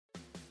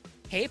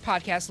Hey,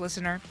 podcast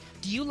listener.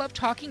 Do you love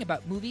talking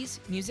about movies,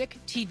 music,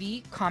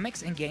 TV,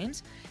 comics, and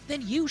games?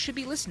 Then you should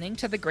be listening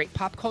to The Great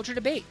Pop Culture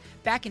Debate,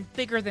 back and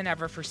bigger than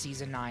ever for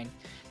Season 9.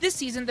 This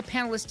season, the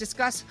panelists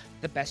discuss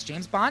the best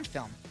James Bond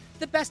film,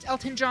 the best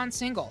Elton John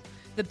single,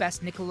 the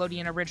best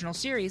Nickelodeon original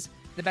series,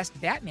 the best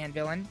Batman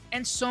villain,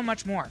 and so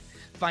much more.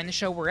 Find the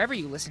show wherever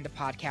you listen to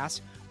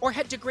podcasts, or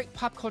head to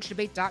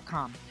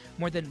greatpopculturedebate.com.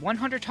 More than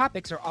 100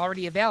 topics are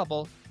already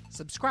available.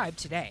 Subscribe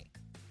today.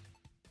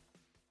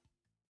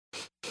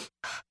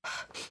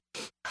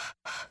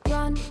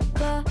 Run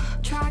the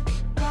track,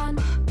 run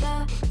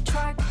the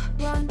track,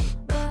 run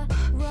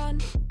the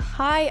run.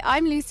 Hi,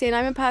 I'm Lucy and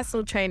I'm a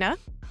personal trainer.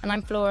 And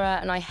I'm Flora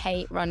and I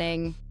hate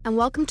running. And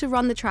welcome to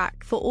Run the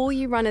Track for all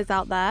you runners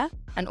out there.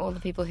 And all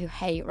the people who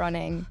hate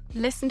running.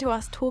 Listen to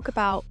us talk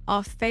about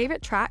our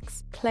favourite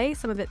tracks, play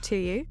some of it to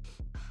you.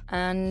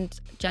 And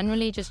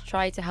generally just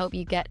try to help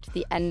you get to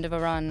the end of a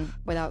run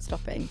without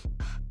stopping.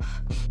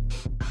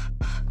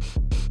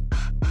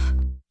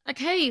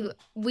 Okay,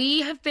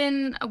 we have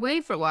been away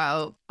for a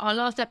while. Our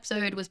last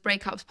episode was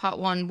Breakups Part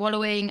 1,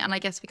 Wallowing, and I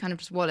guess we kind of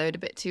just wallowed a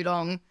bit too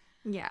long.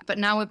 Yeah. But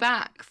now we're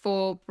back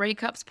for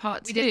Breakups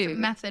Part 2. We did some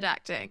method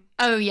acting.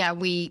 Oh yeah,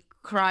 we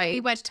cried.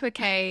 We went to a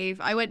cave.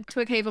 I went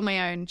to a cave on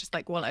my own, just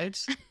like wallowed.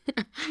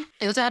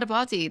 I also had a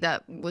party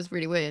that was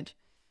really weird.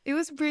 It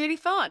was really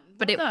fun.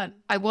 But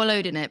I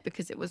wallowed in it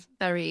because it was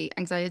very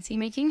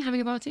anxiety-making, having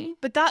a party.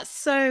 But that's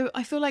so,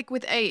 I feel like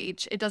with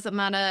age, it doesn't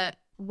matter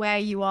where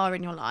you are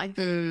in your life.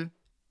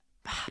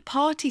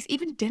 Parties,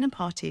 even dinner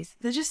parties,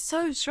 they're just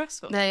so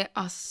stressful. They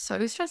are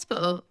so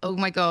stressful. Oh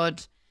my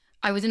God.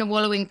 I was in a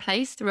wallowing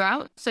place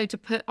throughout. So to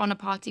put on a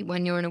party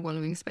when you're in a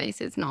wallowing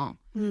space is not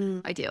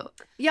ideal.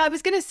 Yeah, I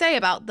was going to say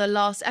about the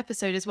last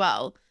episode as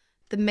well.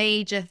 The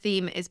major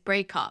theme is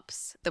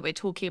breakups that we're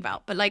talking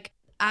about. But like,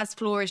 as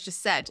Flora's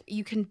just said,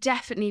 you can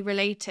definitely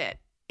relate it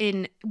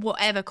in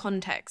whatever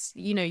context.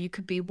 You know, you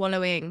could be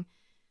wallowing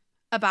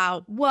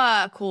about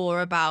work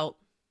or about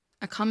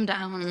a come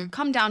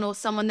down or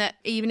someone that,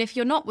 even if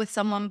you're not with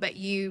someone but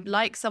you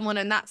like someone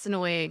and that's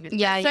annoying.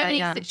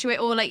 Yeah.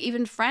 Or like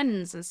even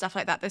friends and stuff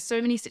like that. There's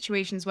so many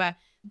situations where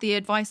the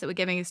advice that we're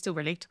giving is still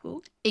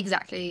relatable.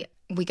 Exactly.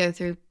 We go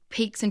through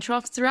peaks and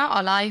troughs throughout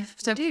our life.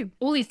 So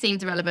all these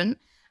themes are relevant.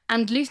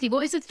 And Lucy,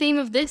 what is the theme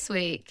of this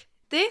week?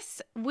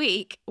 This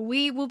week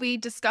we will be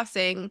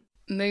discussing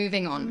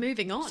Moving on.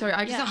 Sorry,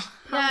 I just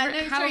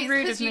how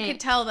rude of me. You could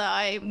tell that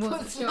I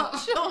was not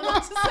sure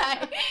what to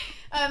say.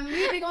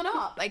 Moving on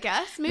up, I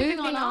guess. Moving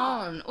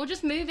on. Or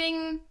just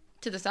moving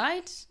to the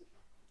side.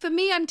 For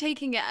me, I'm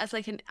taking it as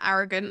like an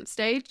arrogant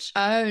stage.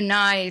 Oh,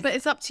 nice. But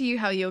it's up to you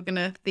how you're going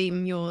to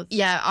theme yours.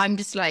 Yeah, I'm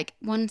just like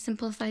one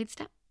simple side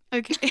step.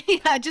 Okay.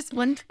 Yeah, just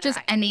one. Just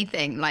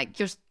anything. Like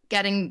just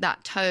getting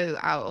that toe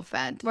out of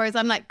bed. Whereas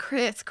I'm like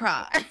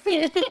crisscross.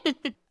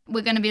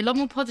 We're going to be a lot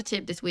more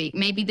positive this week.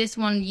 Maybe this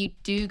one you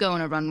do go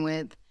on a run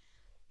with.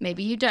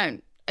 Maybe you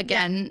don't.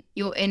 Again,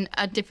 You're in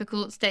a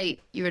difficult state.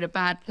 You're in a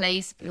bad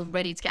place. You're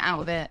ready to get out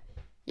of it.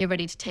 You're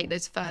ready to take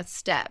those first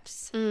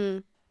steps.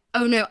 Oh,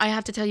 no, I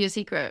have to tell you a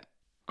secret.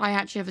 I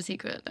actually have a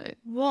secret, though.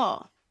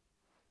 What?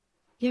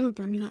 You haven't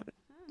brought me up.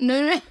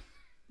 No.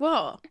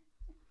 What?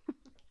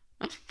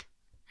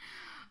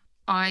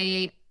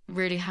 I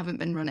really haven't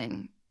been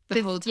running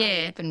the whole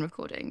time I've been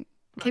recording.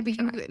 Okay,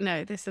 but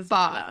no, this is...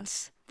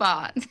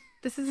 But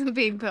this isn't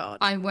being put on.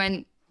 I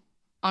went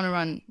on a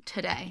run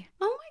today.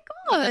 Oh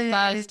my God. For the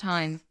first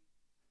time.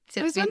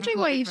 I was wondering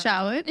why you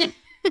showered.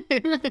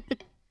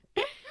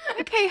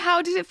 Okay,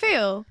 how did it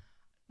feel?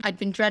 I'd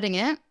been dreading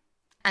it,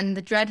 and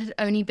the dread had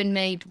only been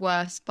made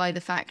worse by the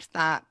fact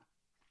that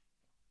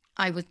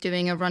I was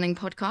doing a running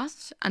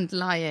podcast and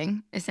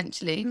lying,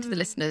 essentially, to the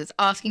listeners,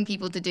 asking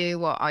people to do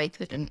what I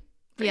couldn't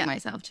bring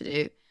myself to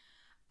do.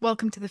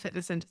 Welcome to the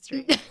fitness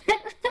industry.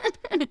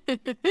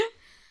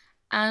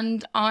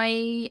 And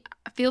I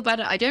feel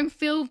better. I don't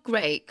feel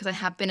great because I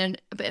have been in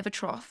a bit of a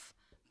trough,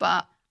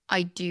 but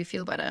I do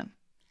feel better.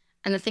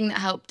 And the thing that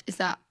helped is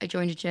that I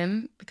joined a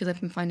gym because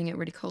I've been finding it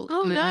really cold.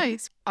 Oh,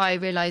 nice. I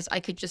realised I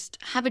could just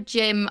have a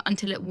gym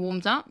until it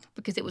warms up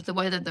because it was the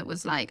weather that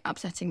was like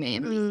upsetting me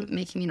and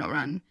making me not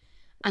run.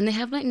 And they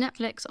have like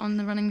Netflix on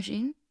the running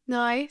machine.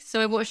 Nice.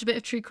 So I watched a bit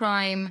of true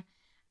crime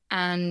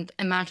and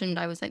imagined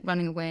I was like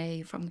running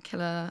away from the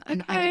killer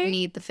and I didn't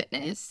need the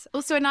fitness.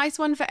 Also a nice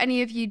one for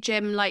any of you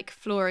like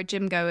Flora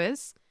gym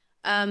goers.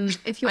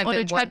 If you're on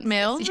a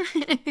treadmill,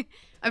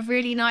 a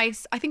really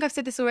nice, I think I've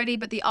said this already,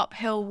 but the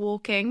uphill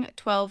walking,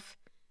 12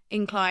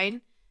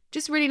 incline,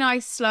 just really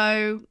nice,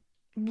 slow,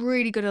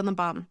 really good on the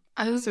bum.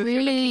 Oh, so really?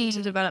 If you're looking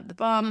to develop the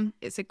bum,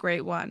 it's a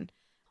great one.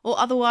 Or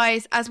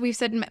otherwise, as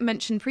we've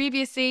mentioned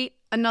previously,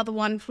 another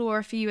one,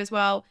 Flora, for you as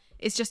well,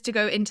 is just to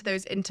go into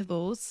those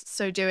intervals.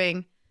 So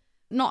doing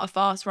not a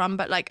fast run,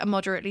 but like a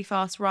moderately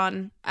fast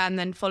run, and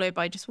then followed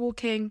by just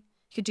walking.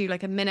 You could do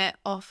like a minute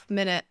off, 2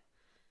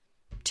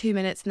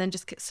 minutes, and then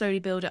just slowly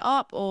build it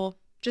up, or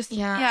just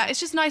it's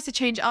just nice to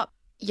change it up.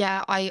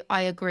 Yeah,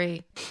 I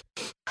agree.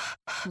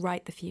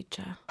 Write the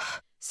future.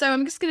 So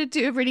I'm just going to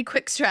do a really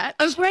quick stretch.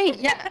 Oh, great.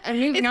 Yeah. And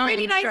moving It's on,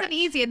 really nice stretch. and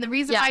easy. And the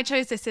reason why I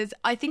chose this is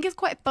I think it's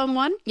quite a fun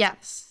one.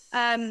 Yes.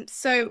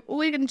 So all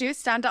we're going to do is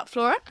stand up,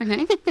 Flora.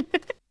 Okay.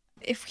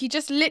 If you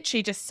just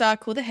literally just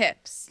circle the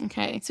hips.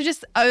 Okay. So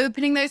just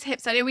opening those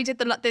hips. I know we did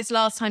this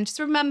last time. Just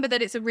remember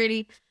that it's a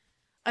really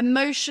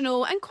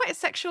emotional and quite a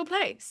sexual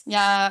place.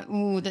 Yeah.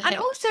 Ooh, the And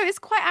hips. also it's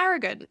quite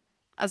arrogant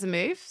as a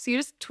move. So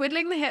you're just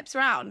twiddling the hips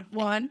around.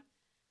 1,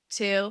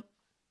 2,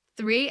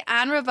 3,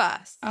 and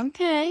reverse.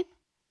 Okay.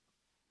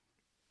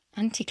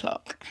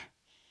 Anti-clock.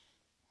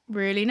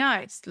 Really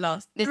nice.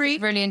 Last This 3.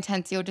 is really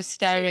intense. You're just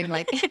staring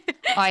like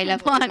eye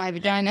level at my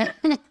vagina,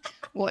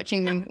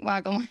 watching them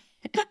waggle.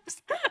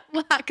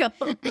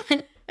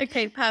 Wacko.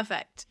 Okay,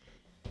 perfect.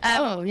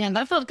 Oh, yeah,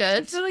 that felt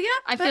good. So yeah,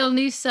 I feel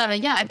looser.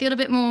 Yeah, I feel a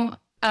bit more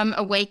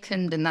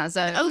awakened in that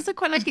zone. I also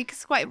quite like it 'cause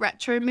it's quite a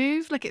retro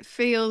move. Like it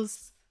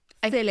feels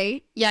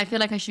silly. Yeah, I feel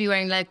like I should be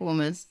wearing leg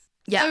warmers.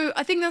 Yeah, So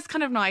I think that's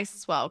kind of nice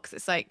as well because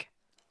it's like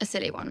a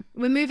silly one.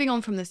 we're moving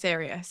on from the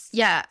serious.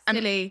 Yeah, and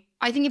Silly.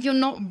 I think if you're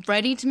not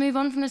ready to move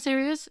on from the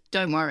serious,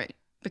 don't worry.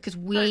 Because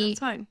that's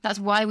fine. that's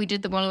why we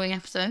did the wallowing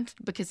episode.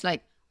 Because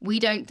like, we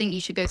don't think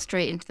you should go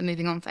straight into the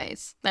moving on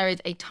phase. There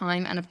is a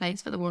time and a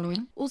place for the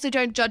wallowing. Also,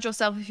 don't judge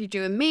yourself if you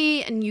do a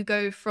me and you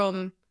go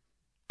from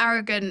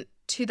arrogant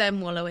to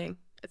then wallowing.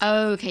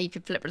 Oh, okay, you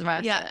could flip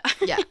reverse. Yeah.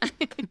 it. Yeah.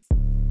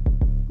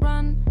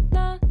 Run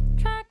the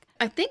track.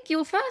 I think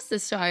you're first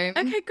this time.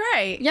 Okay,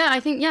 great. Yeah,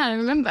 I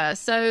remember.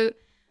 So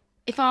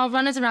if our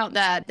runners are out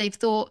there, they've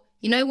thought,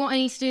 you know what I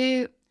need to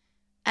do?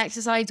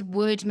 Exercise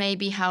would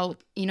maybe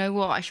help. You know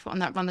what? I should put on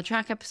that Run the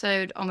Track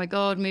episode. Oh my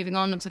God, moving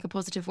on looks like a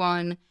positive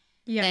one.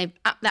 Yeah.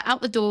 They're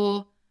out the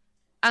door.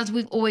 As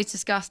we've always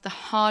discussed, the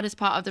hardest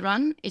part of the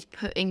run is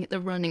putting the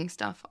running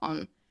stuff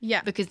on.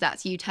 Yeah. Because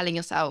that's you telling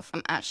yourself,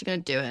 I'm actually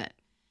going to do it.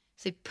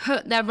 So they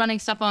put their running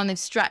stuff on. They've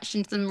stretched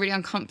into some really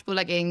uncomfortable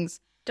leggings,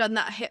 Done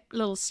that hip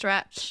little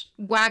stretch.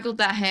 waggled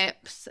their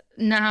hips.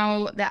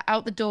 Now they're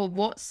out the door.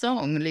 What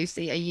song,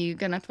 Lucy, are you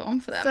going to put on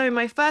for them? So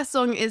my first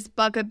song is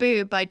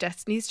Bugaboo by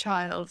Destiny's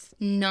Child.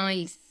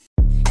 Nice.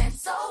 And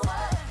so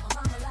what?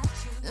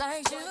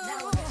 Like you.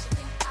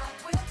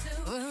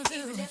 Will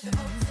do.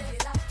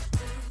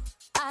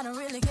 I don't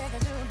really care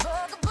 'cause you're a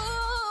bugaboo.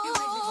 You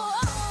make me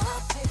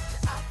wanna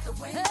picture out the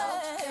window.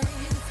 Hey.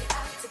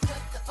 To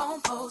cut the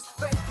phone post,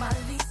 break my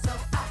lease so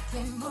I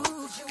can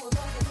move. You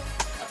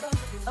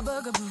a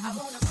bugaboo. I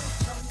wanna put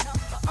your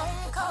number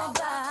on call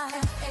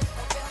by.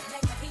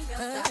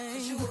 Hey.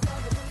 You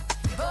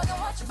bugging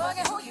what you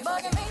bugging, who you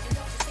bugging me?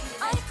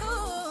 I ain't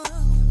cool.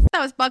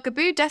 That was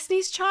Bugaboo,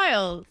 Destiny's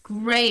Child.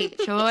 Great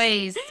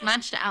choice.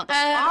 Smashed it out the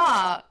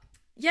park.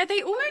 Yeah,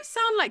 they almost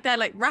sound like they're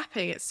like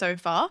rapping it so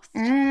fast.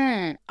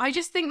 Mm. I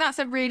just think that's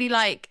a really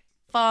like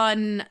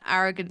fun,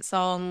 arrogant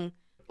song,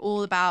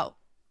 all about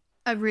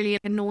a really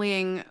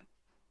annoying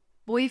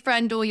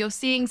boyfriend, or you're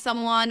seeing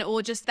someone,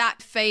 or just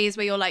that phase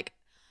where you're like,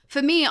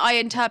 for me, I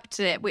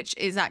interpreted it, which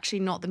is actually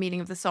not the meaning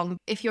of the song.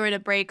 If you're in a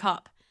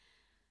breakup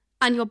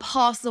and you're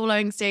past the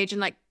wallowing stage and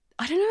like,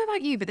 I don't know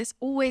about you, but this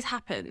always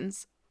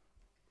happens.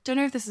 Don't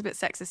know if this is a bit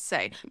sexist to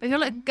say, but you're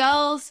like,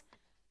 girls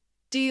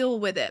deal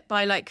with it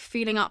by like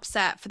feeling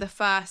upset for the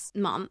first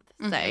month,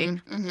 say,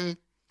 Mm-hmm.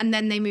 and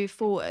then they move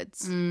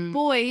forwards. Mm.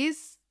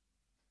 Boys,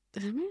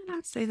 am I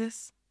allowed to say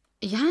this?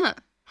 Yeah,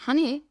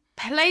 honey.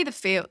 Play the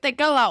field. They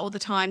go out all the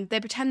time. They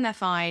pretend they're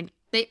fine.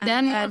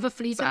 They're more of a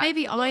flea So bag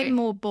maybe boy. I'm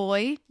more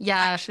boy, Yeah,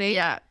 actually.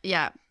 Yeah.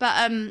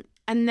 but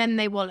and then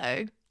they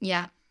wallow,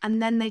 Yeah.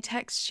 and then they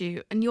text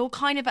you, and you're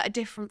kind of at a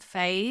different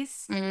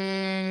phase.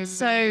 Mm.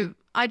 So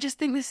I just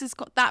think this has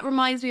got, that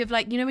reminds me of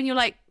like, you know, when you're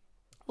like,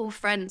 all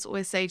friends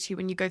always say to you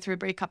when you go through a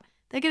breakup,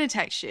 they're gonna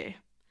text you,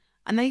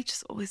 and they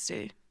just always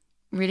do.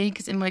 Really?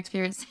 Because in my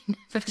experience, they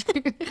never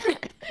do.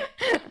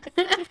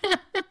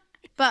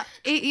 But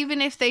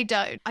even if they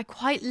don't, I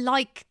quite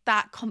like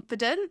that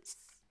confidence.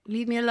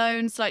 Leave me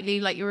alone slightly,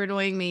 like you're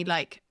annoying me.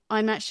 Like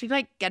I'm actually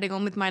like getting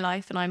on with my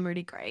life and I'm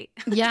really great.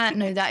 Yeah,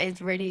 no, that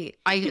is really,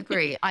 I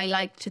agree. I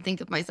like to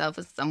think of myself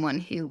as someone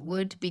who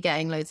would be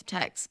getting loads of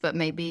texts, but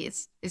maybe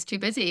it's too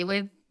busy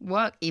with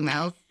work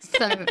emails.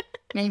 So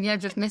maybe I've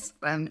just missed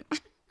them.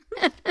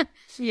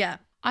 Yeah.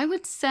 I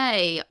would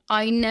say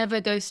I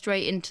never go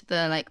straight into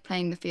the like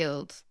playing the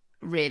field,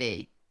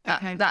 really.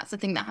 Okay. That's the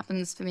thing that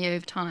happens for me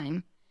over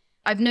time.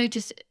 I've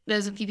noticed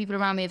there's a few people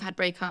around me who've had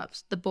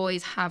breakups. The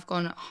boys have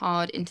gone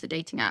hard into the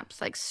dating apps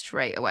like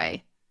straight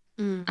away.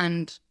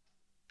 And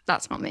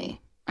that's not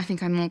me. I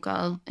think I'm more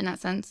girl in that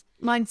sense.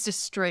 Mine's just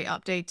straight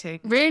up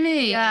dating.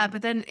 Really? Yeah,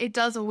 but then it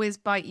does always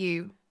bite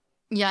you.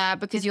 Yeah,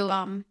 because you're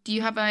Bum. do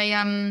you have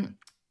a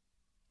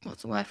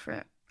what's the word for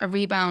it? A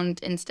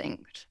rebound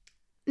instinct.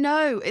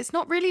 No, it's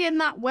not really in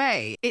that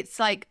way. It's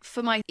like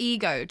for my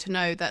ego to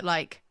know that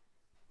like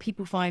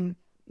people find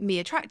me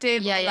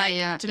attractive. Yeah, like,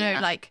 yeah. To know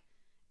like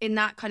in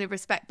that kind of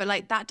respect, but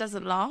like that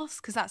doesn't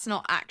last because that's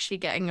not actually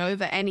getting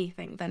over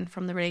anything then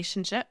from the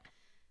relationship.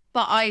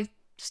 But I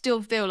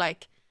still feel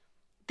like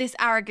this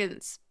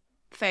arrogance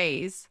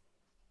phase,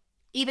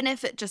 even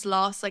if it just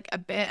lasts like a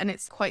bit and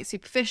it's quite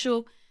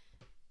superficial,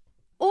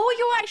 Or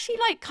you're actually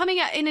like coming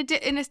at in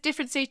a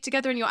different stage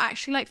together, and you're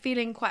actually like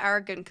feeling quite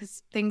arrogant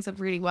because things are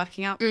really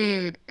working out.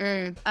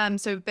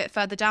 So a bit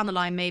further down the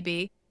line,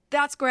 maybe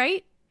that's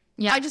great.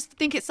 Yeah. I just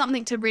think it's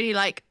something to really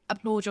like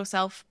applaud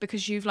yourself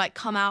because you've like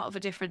come out of a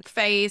different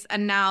phase,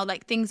 and now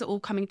like things are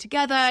all coming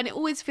together, and it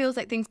always feels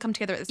like things come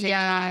together at the same time.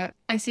 Yeah,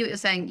 I see what you're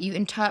saying. You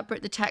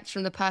interpret the text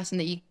from the person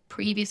that you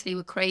previously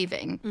were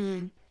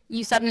craving.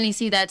 You suddenly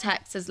see their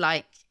text as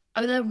like,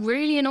 oh, they're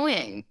really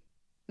annoying.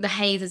 The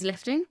haze is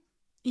lifting.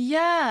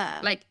 Yeah.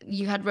 Like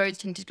you had rose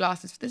tinted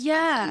glasses for this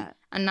Yeah. person,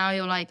 and now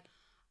you're like,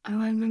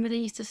 oh, I remember they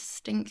used to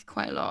stink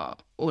quite a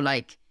lot, or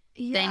like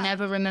they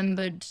never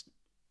remembered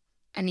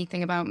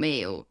anything about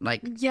me, or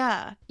like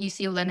Yeah. you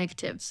see all their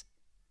negatives.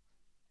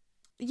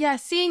 Yeah,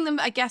 seeing them,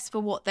 I guess, for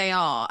what they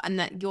are, and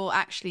that you're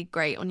actually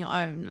great on your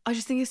own. I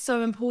just think it's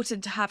so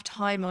important to have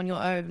time on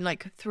your own,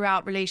 like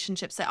throughout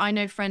relationships. Like, I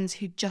know friends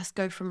who just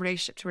go from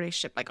relationship to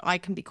relationship. Like, I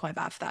can be quite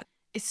bad for that.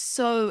 It's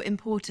so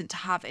important to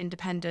have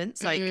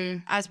independence. Like,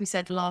 as we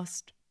said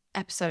last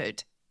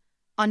episode,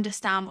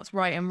 understand what's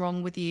right and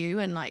wrong with you,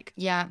 and like,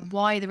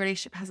 why the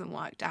relationship hasn't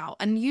worked out.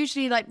 And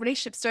usually, like,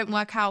 relationships don't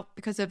work out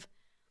because of,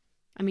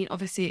 I mean,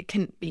 obviously it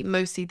can be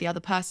mostly the other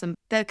person.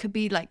 There could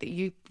be like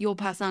that your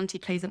personality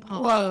plays a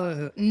part.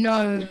 Whoa,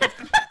 no.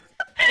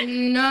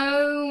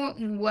 No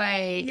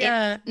way.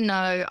 Yeah.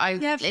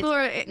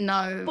 Flora,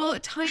 no. Well,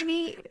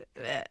 tiny.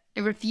 I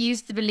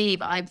refuse to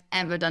believe I've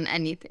ever done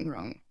anything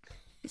wrong.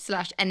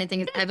 / anything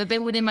has ever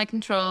been within my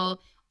control.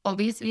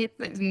 Obviously,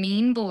 it's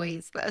mean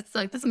boys. That's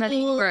like this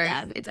all gross.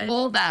 them. It's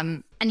all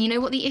them. And you know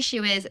what the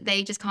issue is?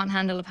 They just can't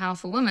handle a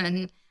powerful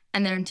woman,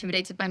 and they're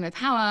intimidated by my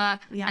power.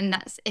 Yeah. And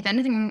that's, if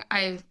anything,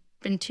 I've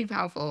been too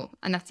powerful,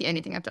 and that's the only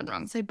thing I've done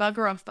wrong. So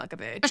bugger off,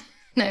 bugaboo.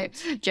 No,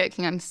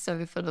 joking. I'm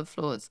so full of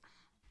flaws.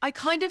 I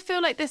kind of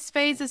feel like this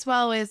phase as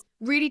well is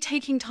really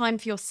taking time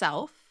for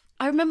yourself.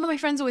 I remember my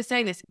friends always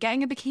saying this,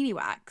 getting a bikini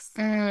wax.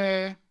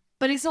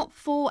 But it's not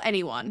for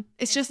anyone.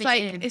 It's just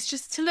like, it's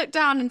just to look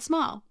down and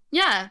smile.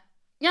 Yeah.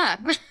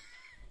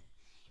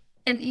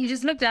 And you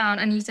just look down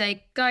and you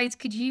say, guys,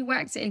 could you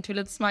wax it into a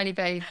little smiley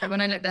face? And when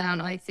I look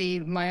down, I see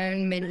my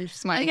own mini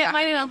smiley I get face.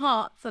 my little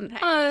hearts. And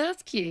Oh,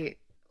 that's cute.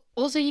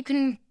 Also, you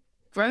can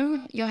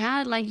grow your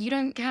hair like you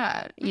don't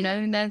care. You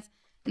know, there's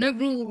no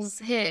rules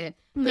here.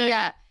 But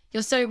yeah,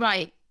 you're so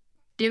right.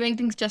 Doing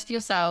things just for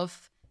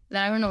yourself,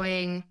 they're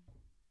annoying.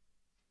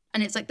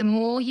 And it's like the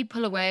more you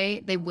pull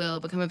away, they will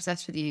become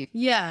obsessed with you.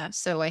 yeah,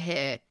 So I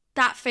hear.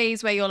 that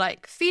phase where you're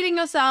like feeling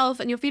yourself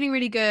and you're feeling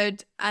really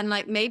good, and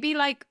like maybe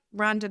like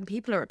random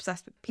people are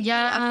obsessed with people.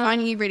 Yeah. And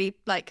finding you really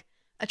like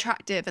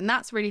attractive, and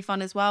that's really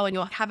fun as well. And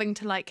you're having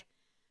to like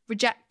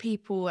reject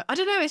people. I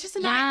don't know. It's just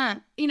a nice,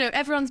 you know,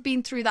 everyone's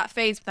been through that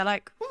phase. They're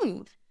like,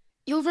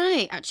 You're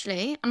right,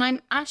 actually. And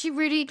I'm actually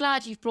really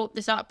glad you've brought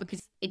this up,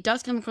 because it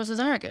does come across as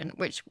arrogant,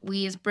 which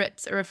we as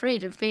Brits are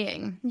afraid of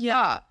being.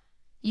 Yeah. But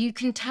you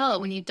can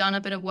tell when you've done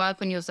a bit of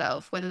work on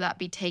yourself, whether that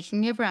be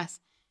taking your breath,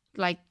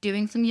 like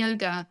doing some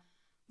yoga,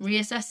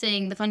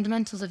 reassessing the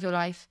fundamentals of your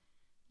life.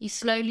 You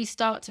slowly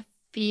start to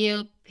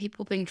feel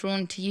people being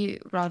drawn to you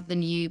rather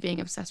than you being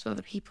obsessed with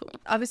other people.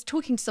 I was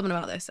talking to someone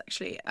about this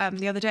actually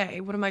the other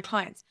day, one of my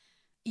clients.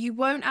 You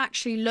won't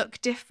actually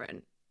look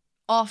different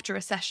after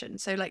a session.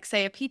 So like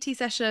say a PT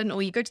session,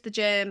 or you go to the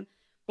gym,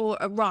 or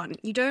a run,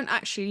 you don't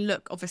actually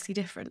look obviously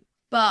different,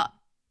 but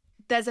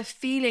there's a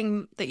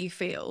feeling that you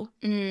feel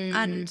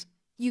and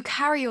you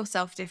carry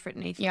yourself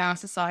differently for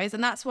exercise.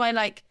 And that's why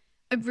like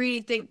I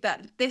really think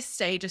that this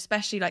stage,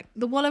 especially like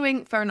the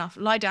wallowing, fair enough,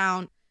 lie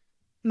down,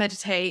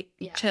 meditate,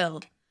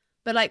 chill.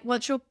 But like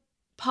once you're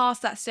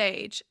past that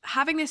stage,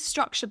 having this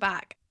structure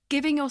back,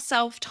 giving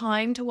yourself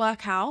time to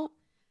work out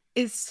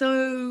is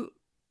so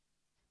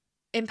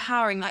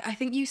empowering. Like I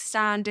think you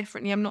stand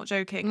differently. I'm not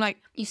joking. Like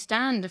You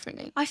stand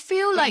differently. I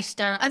feel like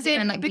as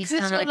in like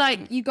because you're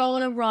like you go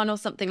on a run or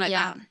something like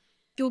that.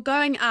 You're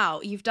going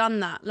out, you've done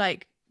that.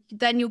 Like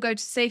then you'll go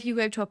to, say if you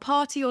go to a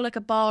party or like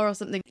a bar or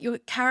something, you're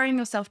carrying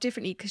yourself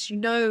differently because you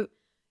know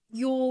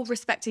you're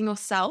respecting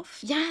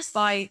yourself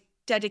by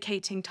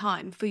dedicating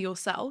time for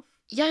yourself.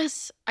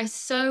 Yes, I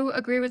so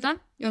agree with that.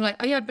 You're like,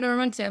 oh yeah, I've been a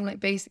romantic. I'm like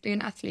basically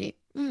an athlete.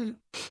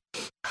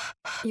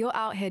 You're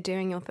out here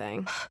doing your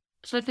thing.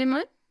 Should I play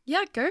mine?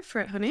 Yeah, go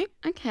for it, honey.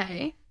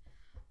 Okay.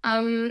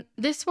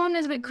 This one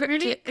is a bit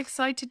cryptic. Really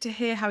excited to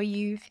hear how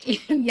you.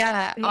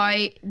 Yeah,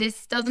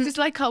 this doesn't. This is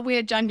like our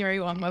weird January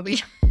one where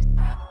we.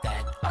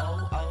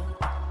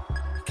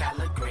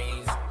 Collard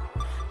greens,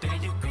 3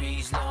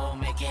 degrees low,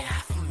 make it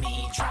hot for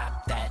me.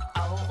 Drop that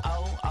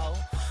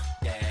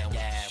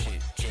yeah,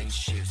 shit,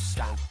 shit,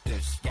 stop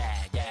this,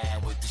 yeah,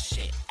 with the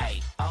shit,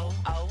 ay,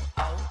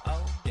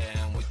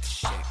 down with the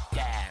shit,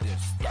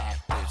 this,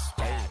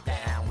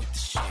 down with the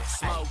shit,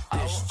 smoke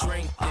this,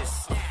 drink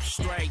this,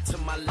 straight to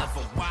my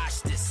level,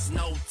 watch this,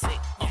 no tick,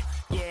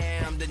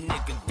 yeah, I'm the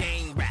nigga,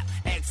 gang rap,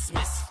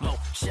 Xmas, mo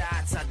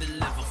shots I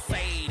deliver,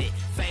 faded,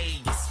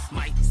 Vegas,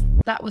 might.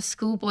 That was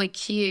Schoolboy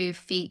Q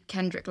feat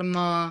Kendrick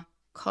Lamar,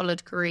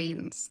 Collard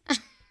Greens.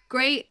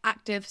 Great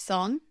active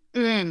song.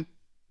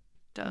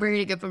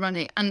 Really good for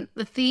running. And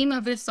the theme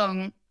of this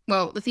song,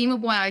 well, the theme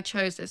of why I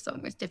chose this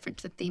song is different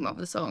to the theme of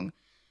the song.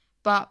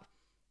 But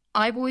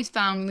I've always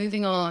found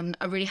moving on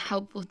a really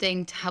helpful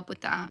thing to help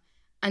with that.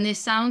 And this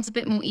sounds a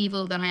bit more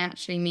evil than I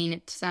actually mean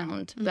it to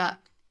sound, but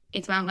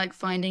it's about like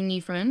finding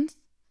new friends,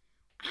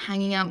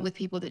 hanging out with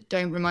people that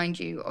don't remind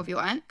you of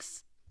your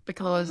ex,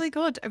 because Oh my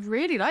God, I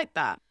really like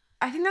that.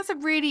 I think that's a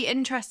really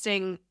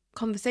interesting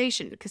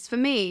conversation because for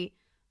me,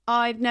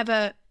 I've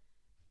never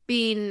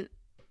been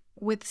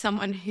with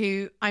someone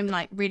who I'm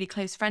like really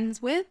close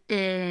friends with.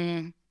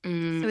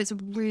 So it's a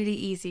really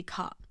easy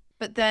cut.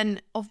 But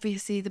then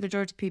obviously the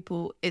majority of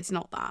people, it's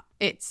not that.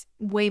 It's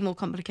way more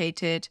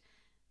complicated.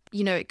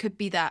 You know, it could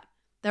be that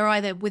they're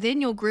either within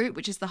your group,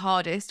 which is the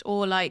hardest,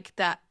 or like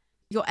that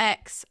your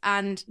ex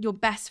and your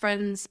best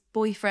friend's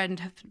boyfriend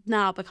have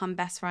now become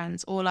best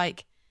friends, or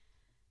like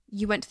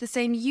you went to the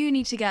same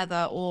uni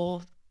together,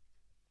 or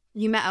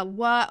you met at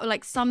work, or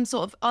like some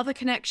sort of other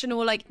connection,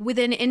 or like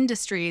within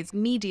industries,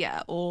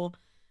 media, or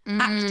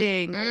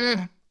acting.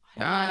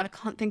 I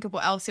can't think of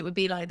what else it would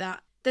be like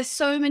that. There's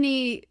so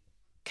many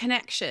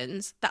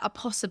connections that are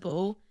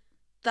possible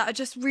that are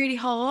just really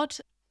hard.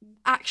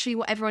 Actually,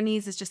 what everyone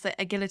needs is just like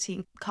a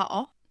guillotine cut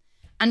off.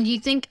 And you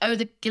think, oh,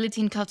 the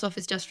guillotine cut off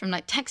is just from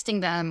like texting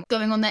them,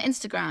 going on their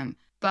Instagram.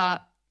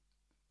 But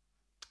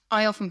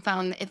I often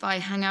found that if I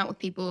hang out with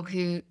people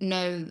who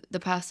know the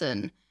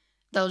person,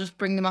 they'll just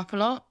bring them up a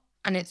lot.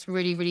 And it's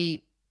really,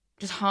 really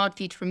just hard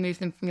for you to remove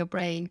them from your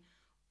brain.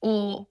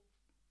 Or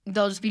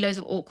there'll just be loads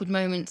of awkward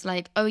moments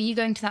like, oh, are you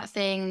going to that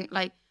thing?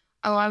 Like,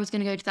 oh, I was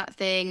going to go to that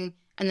thing.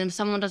 And then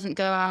someone doesn't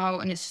go out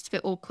and it's just a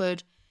bit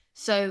awkward.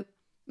 So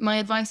my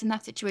advice in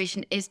that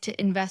situation is to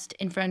invest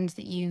in friends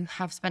that you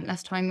have spent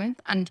less time with.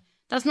 And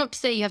that's not to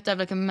say you have to have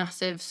like a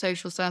massive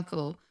social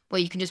circle where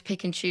you can just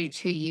pick and choose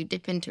who you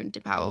dip into and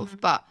dip out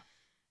of. But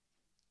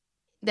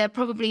there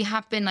probably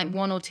have been like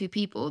one or two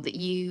people that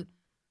you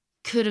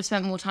could have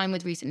spent more time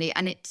with recently,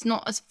 and it's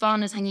not as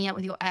fun as hanging out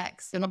with your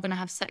ex. You're not going to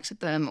have sex with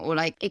them, or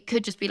like it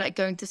could just be like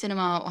going to the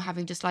cinema or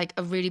having just like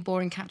a really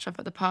boring catch up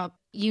at the pub.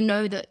 You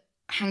know that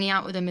hanging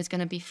out with them is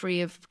going to be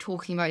free of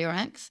talking about your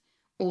ex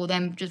or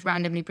them just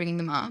randomly bringing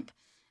them up.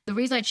 The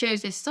reason I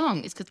chose this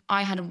song is because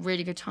I had a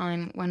really good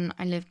time when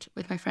I lived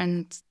with my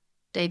friends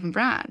Dave and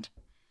Brad.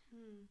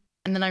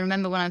 And then I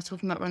remember when I was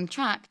talking about running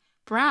track,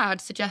 Brad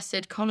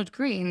suggested Collard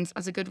Greens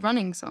as a good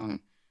running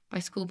song by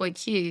Schoolboy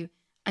Q.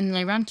 And then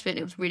I ran to it,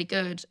 it was really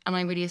good. And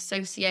I really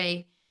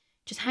associate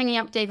just hanging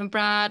out with Dave and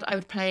Brad. I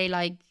would play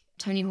like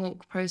Tony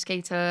Hawk Pro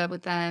Skater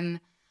with them.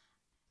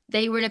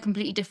 They were in a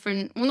completely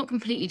different, well, not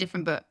completely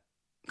different, but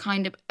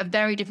kind of a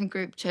very different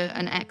group to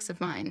an ex of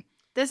mine.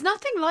 There's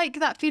nothing like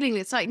that feeling.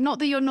 It's like, not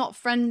that you're not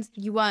friends,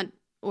 you weren't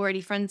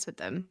already friends with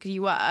them, because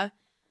you were.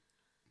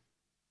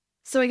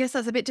 So I guess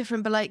that's a bit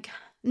different, but like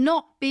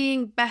not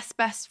being best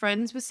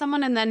friends with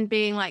someone and then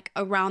being like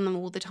around them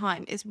all the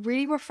time is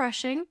really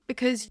refreshing,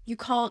 because you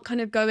can't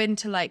kind of go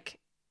into like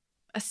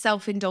a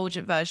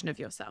self-indulgent version of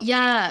yourself.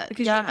 Yeah.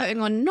 Because you're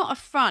putting on not a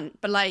front,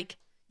 but like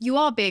you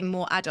are being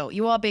more adult,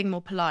 you are being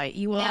more polite,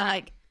 you are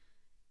like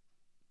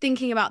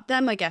thinking about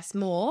them, I guess,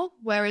 more.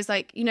 Whereas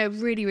like, you know,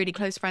 really, really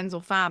close friends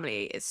or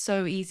family, it's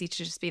so easy to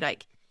just be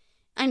like,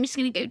 I'm just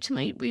going to go to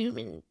my room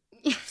and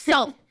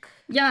sulk.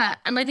 Yeah,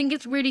 and I think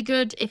it's really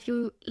good if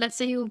you, let's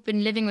say you've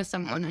been living with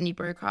someone and you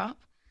broke up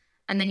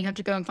and then you have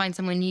to go and find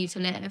somewhere new to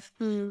live.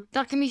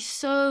 That can be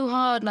so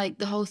hard, like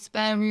the whole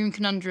spare room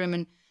conundrum,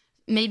 and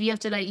maybe you have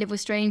to like live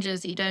with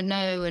strangers that you don't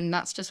know, and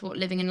that's just what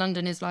living in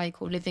London is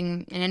like, or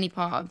living in any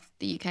part of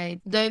the UK.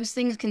 Those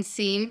things can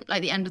seem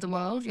like the end of the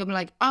world. You'll be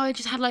like, oh, I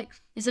just had like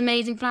this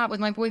amazing flat with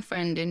my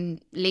boyfriend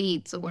in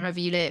Leeds or wherever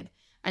you live,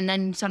 and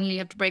then suddenly you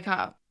have to break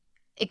up.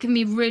 It can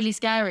be really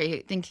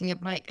scary thinking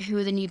of like, who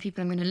are the new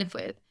people I'm going to live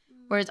with?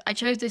 Whereas I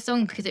chose this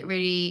song because it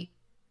really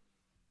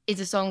is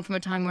a song from a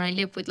time where I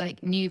lived with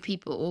like new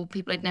people or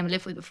people I'd never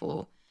lived with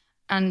before.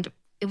 And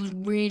it was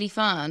really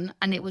fun,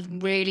 and it was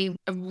really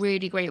a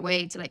really great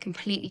way to like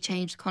completely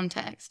change the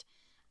context.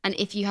 And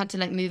if you had to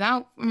like move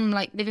out from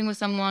like living with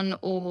someone,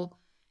 or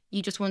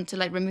you just want to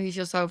like remove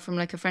yourself from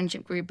like a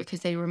friendship group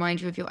because they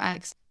remind you of your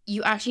ex,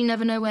 you actually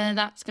never know where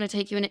that's going to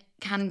take you, and it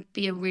can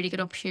be a really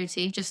good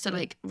opportunity just to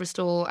like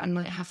restore and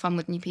like have fun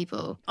with new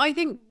people. I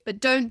think,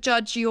 but don't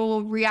judge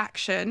your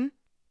reaction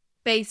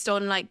based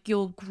on like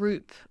your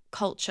group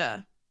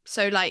culture.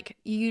 So like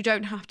you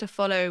don't have to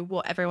follow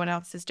what everyone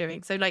else is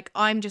doing. So like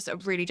I'm just a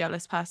really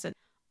jealous person.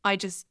 I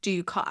just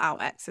do cut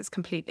out exes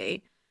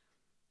completely.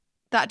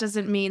 That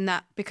doesn't mean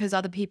that because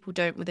other people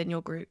don't within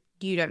your group,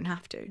 you don't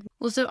have to.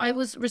 Well, so I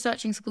was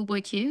researching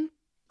Schoolboy Q.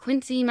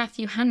 Quincy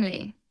Matthew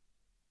Hanley.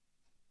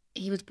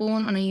 He was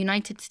born on a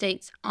United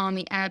States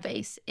Army Air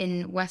Base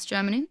in West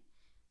Germany,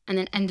 and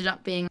then ended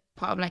up being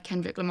part of like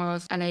Kendrick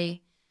Lamar's LA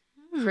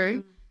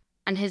crew.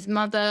 And his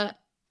mother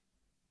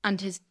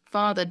and his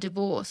father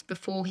divorced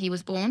before he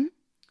was born,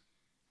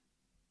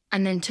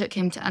 and then took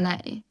him to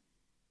LA.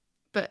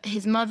 But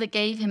his mother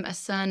gave him a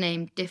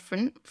surname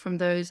different from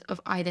those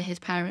of either his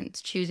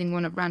parents, choosing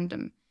one at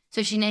random.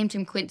 So she named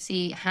him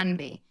Quincy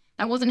Hanley.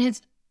 That wasn't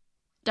his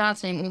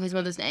dad's name or his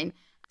mother's name.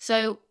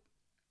 So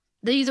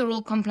these are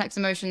all complex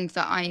emotions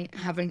that I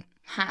haven't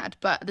had.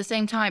 But at the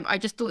same time, I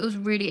just thought it was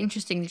really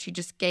interesting that she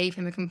just gave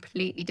him a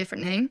completely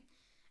different name.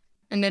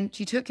 And then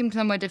she took him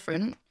somewhere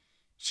different.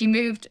 She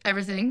moved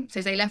everything.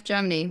 So they left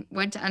Germany,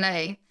 went to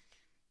LA.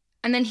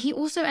 And then he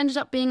also ended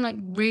up being like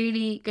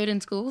really good in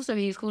school. So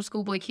he was called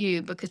Schoolboy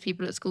Q because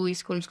people at school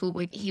used to call him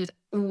Schoolboy. He was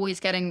always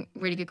getting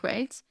really good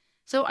grades.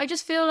 So I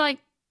just feel like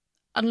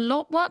a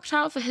lot worked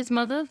out for his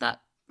mother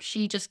that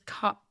she just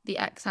cut the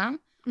ex out.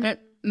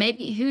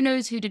 Maybe, who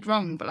knows who did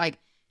wrong, but like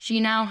she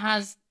now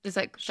has this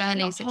like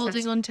fairly Not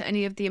holding on to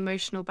any of the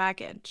emotional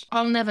baggage.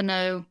 I'll never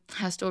know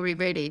her story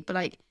really, but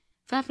like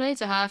fair play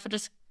to her for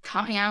just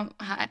cutting out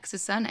her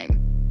ex's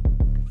surname.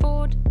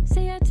 Ford,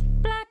 see it,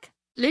 black.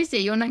 Lucy,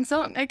 your next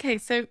song. Okay,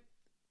 so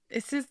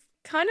this is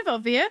kind of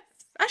obvious.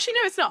 Actually, no,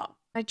 it's not.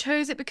 I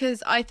chose it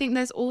because I think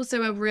there's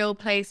also a real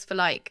place for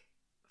like,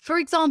 for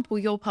example,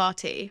 Your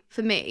Party,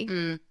 for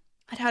me.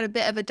 I'd had a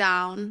bit of a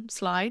down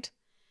slide.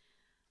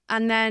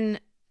 And then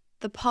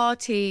The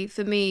Party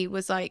for me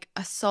was like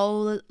a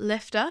soul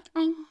lifter.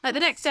 Like the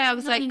next day I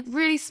was like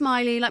really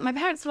smiley. Like my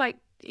parents were like,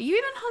 are you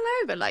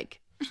even hungover? Like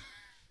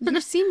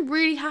you seem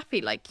really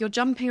happy. Like you're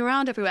jumping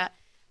around everywhere.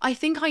 I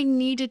think I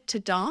needed to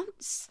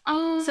dance.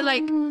 Oh. So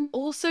like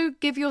also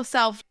give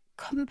yourself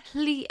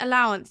complete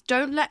allowance.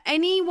 Don't let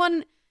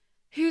anyone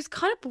who's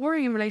kind of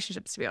boring in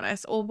relationships, to be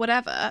honest, or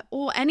whatever,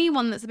 or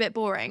anyone that's a bit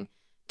boring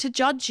to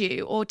judge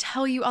you or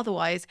tell you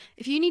otherwise.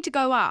 If you need to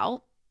go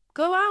out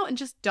and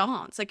just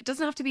dance. Like it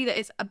doesn't have to be that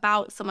it's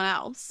about someone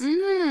else.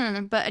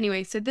 But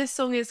anyway, so this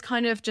song is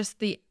kind of just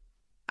the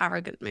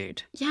arrogant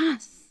mood.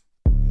 Yes.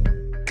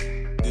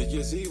 Did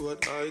you see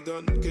what I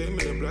done? Came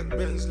in a black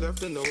Benz,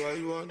 left in the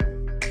white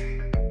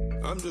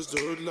one. I'm just a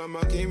hoodlum,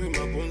 I came with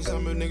my bones,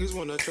 some niggas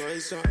wanna try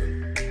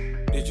something.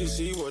 Did you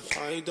see what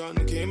I done?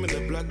 Came in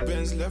a black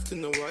Benz, left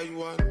in the white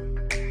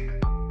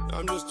one.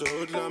 I'm just a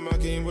hoodlum, I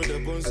came with the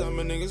bones, some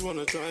niggas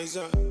wanna try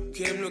something.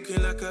 Came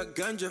looking like a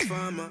ganja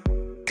farmer.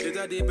 Your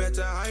daddy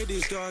better hide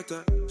his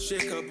daughter.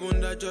 Shake her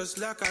bunda just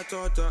like I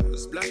taught her.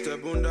 Splash the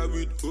bunda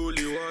with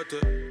holy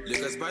water. Lick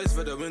a spice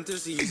for the winter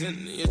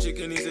season. Your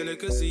chicken is in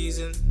liquor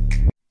season.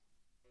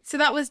 So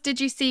that was Did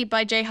You See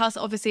by J Hus.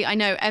 Obviously, I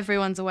know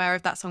everyone's aware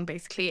of that song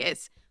basically.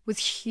 It was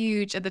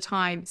huge at the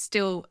time.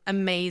 Still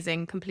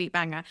amazing, complete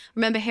banger.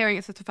 Remember hearing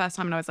it for the first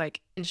time and I was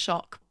like in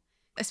shock.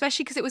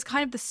 Especially because it was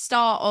kind of the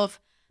start of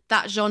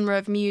that genre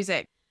of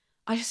music.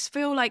 I just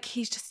feel like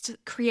he's just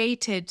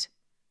created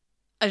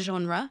a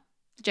genre.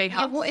 J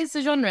Hus. Yeah, what is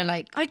the genre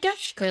like? I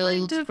guess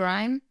Cold kind of,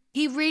 grime.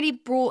 he really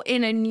brought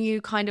in a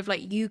new kind of like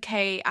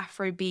UK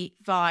Afrobeat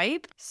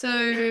vibe.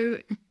 So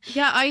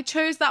yeah, I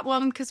chose that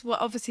one because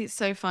obviously it's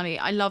so funny.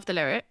 I love the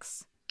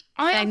lyrics.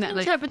 I Saying often that,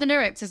 like- interpret the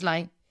lyrics as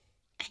like,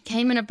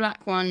 came in a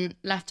black one,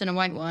 left in a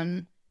white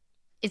one.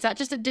 Is that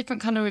just a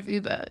different colour of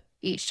Uber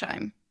each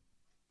time?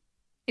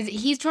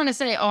 He's trying to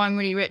say, oh, I'm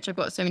really rich, I've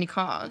got so many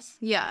cars.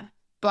 Yeah.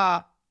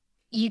 But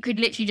you could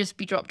literally just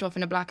be dropped off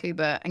in a black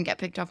Uber and get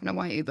picked up in a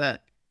white Uber.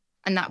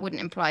 And that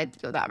wouldn't imply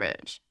that you're that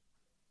rich.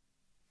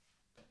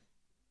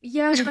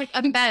 Yeah, like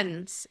a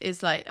Benz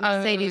is like a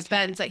Mercedes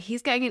Benz. Like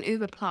he's getting an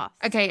Uber Plus.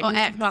 Okay. Or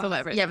X or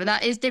whatever. Yeah, but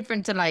that is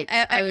different to like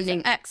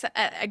owning Excel.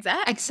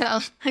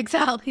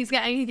 He's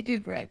getting an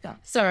Uber Excel.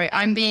 Sorry,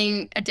 I'm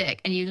being a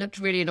dick and you looked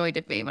really annoyed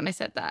at me when I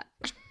said that.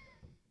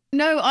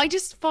 No, I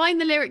just find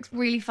the lyrics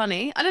really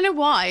funny. I don't know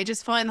why. I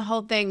just find the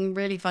whole thing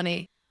really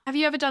funny. Have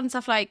you ever done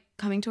stuff like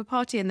coming to a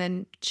party and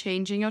then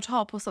changing your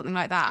top or something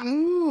like that?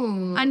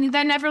 Ooh. And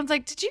then everyone's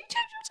like, did you change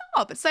your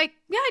top? It's like,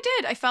 yeah, I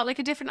did. I felt like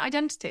a different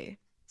identity.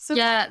 So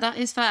Yeah, that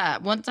is fair.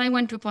 Once I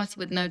went to a party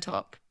with no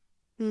top.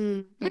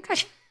 okay.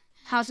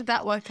 How did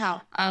that work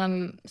out?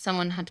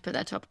 Someone had to put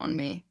their top on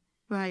me.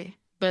 Right.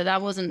 But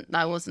that wasn't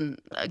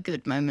a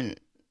good moment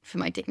for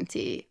my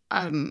dignity.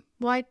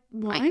 Why?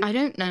 I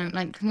don't know.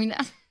 Like, can we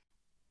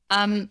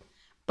know?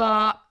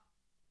 But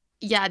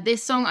yeah,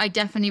 this song I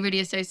definitely really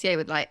associate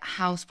with like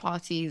house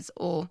parties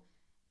or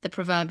the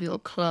proverbial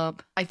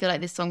club. I feel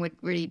like this song would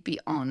really be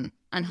on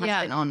and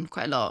has been on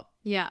quite a lot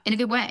Yeah. in a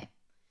good way.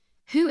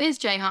 Who is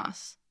J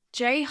Hus?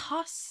 J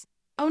Hus?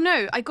 Oh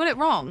no, I got it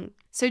wrong.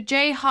 So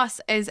J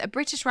Hus is a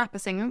British rapper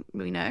singer,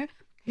 we know,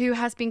 who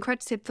has been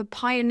credited for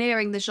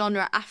pioneering the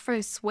genre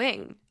Afro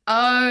swing.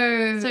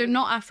 Oh, So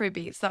not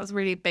Afrobeats. That was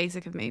really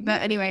basic of me.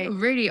 But anyway,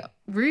 really,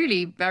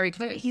 really very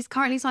close. he's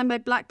currently signed by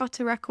Black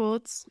Butter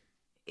Records.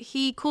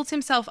 He calls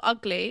himself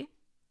Ugly.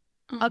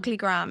 Ugly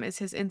Gram is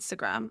his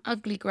Instagram.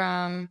 Ugly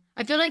Graham.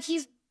 I feel like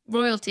he's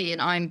royalty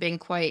and I'm being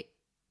quite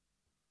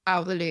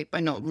out of the loop by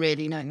not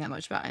really knowing that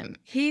much about him.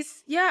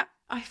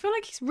 I feel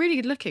like he's really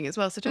good looking as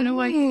well. So I don't know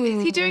why.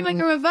 Is he doing like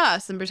a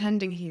reverse and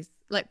pretending he's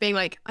like being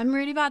like, I'm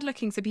really bad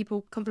looking so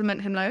people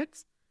compliment him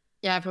loads?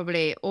 Yeah,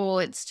 probably.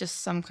 Or it's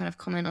just some kind of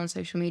comment on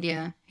social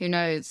media. Who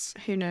knows?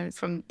 Who knows?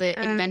 From the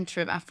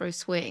inventor of Afro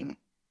swing.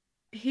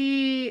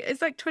 He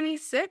is like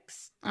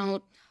 26.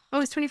 Oh,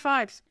 He's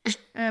 25.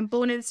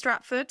 Born in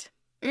Stratford.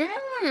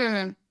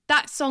 yeah.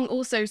 That song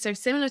also, so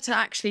similar to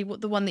actually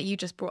the one that you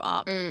just brought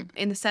up,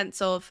 in the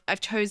sense of I've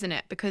chosen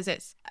it because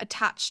it's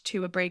attached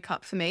to a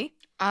breakup for me.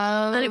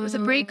 Oh. And it was a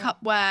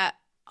breakup where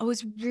I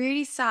was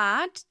really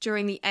sad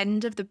during the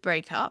end of the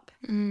breakup.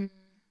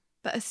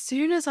 But as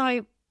soon as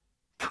it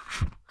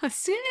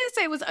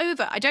was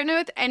over, I don't know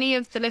if any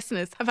of the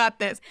listeners have had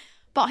this,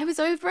 but I was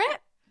over it.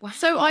 Wow.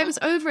 So I was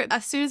over it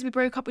as soon as we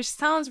broke up, which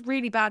sounds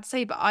really bad to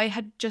say, but I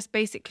had just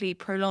basically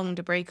prolonged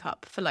a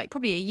breakup for like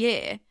probably a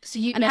year. So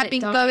you and let had it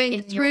been die going in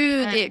your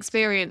through head. the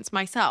experience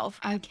myself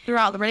Okay.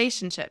 throughout the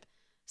relationship.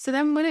 So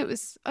then when it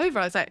was over,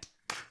 I was like,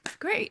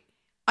 great.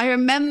 I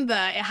remember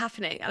it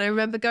happening, and I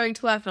remember going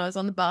to work and I was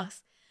on the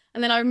bus,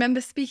 and then I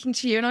remember speaking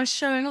to you and I was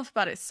showing off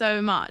about it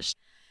so much.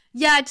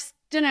 Yeah, I just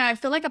don't know. I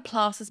feel like a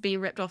plaster's being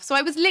ripped off. So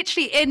I was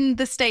literally in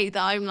the state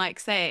that I'm like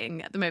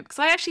saying at the moment, because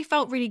I actually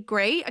felt really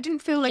great. I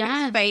didn't feel like it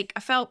Yes. was fake. I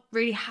felt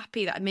really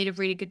happy that I made a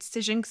really good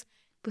decision, because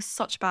it was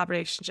such a bad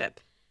relationship.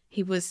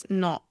 He was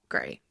not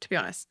great, to be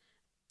honest.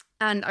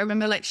 And I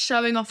remember like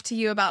showing off to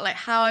you about like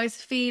how I was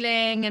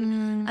feeling.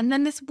 And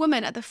then this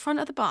woman at the front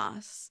of the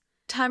bus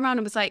turned around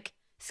and was like,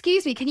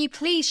 excuse me, can you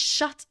please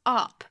shut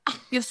up?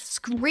 You're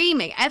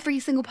screaming. Every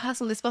single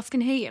person on this bus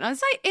can hear you. And I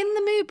was like in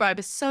the mood, bro. I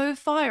was so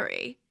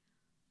fiery.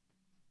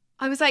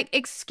 I was like,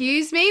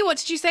 excuse me, what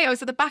did you say? I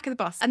was at the back of the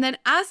bus. And then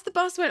as the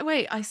bus went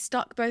away, I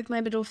stuck both my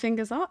middle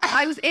fingers up.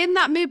 I was in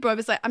that mood, bro. I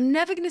was like, I'm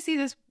never going to see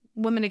this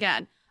woman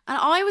again. And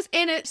I was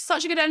in it,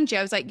 such a good energy.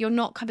 I was like, you're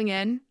not coming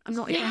in. I'm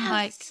not even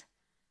like,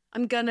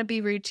 I'm going to be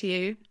rude to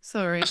you.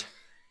 Sorry.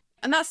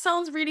 And that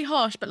sounds really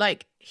harsh, but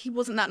like, he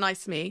wasn't that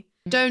nice to me.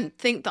 Don't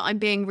think that I'm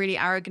being really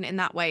arrogant in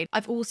that way.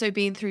 I've also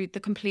been through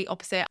the complete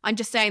opposite. I'm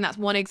just saying that's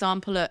one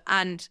example.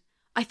 And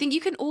I think you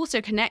can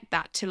also connect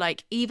that to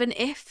like, even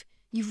if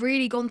you've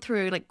really gone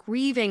through like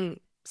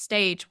grieving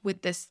stage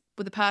with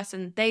the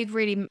person, they've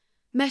really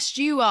messed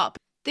you up.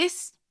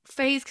 This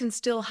phase can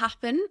still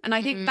happen. And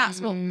I think that's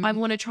what I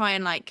want to try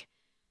and like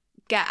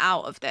get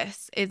out of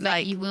this is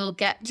like you will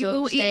get to you a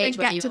will stage even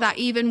where get you to that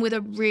even with a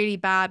really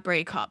bad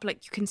breakup.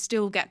 Like you can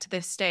still get to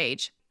this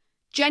stage.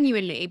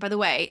 Genuinely, by the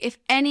way, if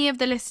any of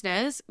the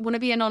listeners want to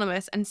be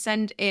anonymous and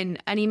send in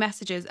any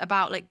messages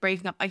about like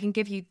breaking up, I can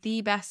give you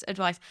the best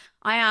advice.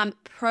 I am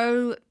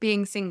pro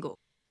being single.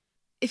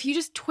 If you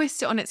just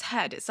twist it on its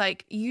head, it's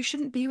like you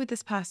shouldn't be with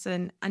this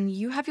person and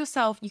you have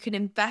yourself. You can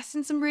invest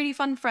in some really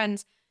fun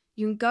friends.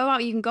 You can go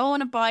out, you can go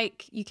on a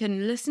bike, you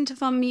can listen to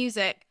fun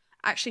music.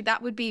 Actually,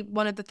 that would be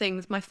one of the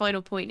things. My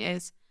final point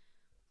is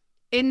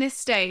in this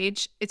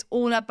stage, it's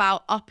all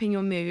about upping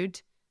your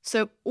mood.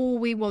 So all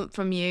we want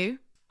from you,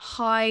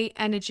 high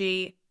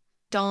energy,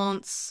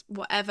 dance,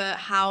 whatever,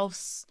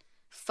 house,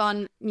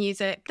 fun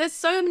music. There's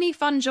so many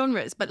fun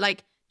genres, but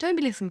like, don't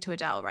be listening to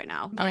Adele right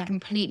now. And I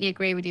completely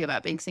agree with you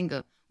about being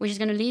single, which is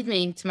going to lead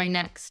me to my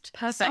next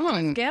Perfect.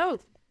 song. Go.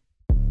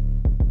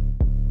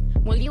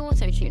 Will you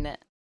auto-tune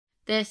it?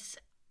 This,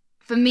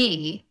 for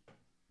me,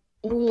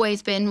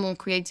 always been more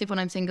creative when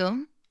I'm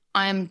single.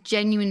 I am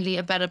genuinely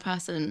a better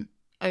person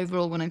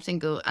overall when I'm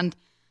single. And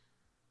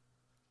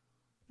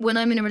when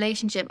I'm in a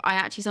relationship, I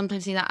actually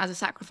sometimes see that as a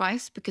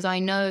sacrifice because I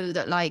know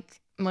that like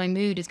my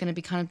mood is going to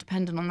be kind of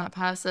dependent on that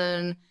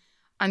person.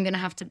 I'm going to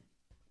have to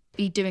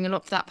be doing a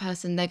lot for that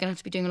person. They're going to have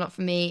to be doing a lot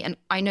for me. And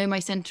I know my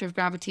center of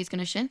gravity is going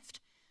to shift.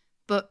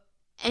 But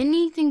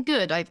anything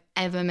good I've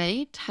ever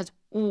made has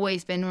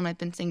always been when I've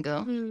been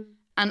single.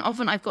 And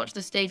often I've got to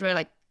the stage where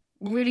like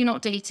really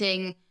not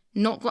dating,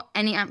 not got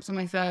any apps on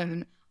my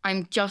phone.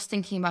 I'm just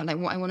thinking about like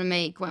what I want to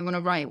make, what I want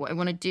to write, what I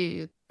want to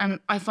do. And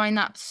I find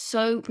that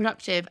so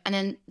productive. And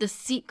then the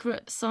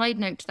secret side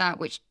note to that,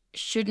 which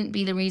shouldn't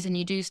be the reason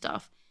you do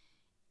stuff,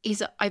 is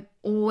that I've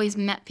always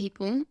met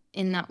people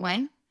in that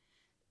way.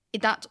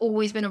 That's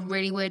always been a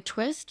really weird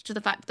twist to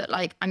the fact that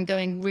like I'm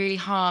going really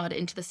hard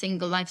into the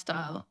single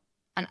lifestyle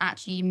and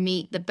actually you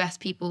meet the best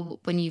people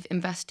when you've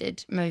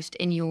invested most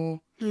in your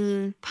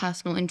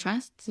personal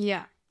interests.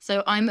 Yeah.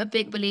 So I'm a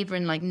big believer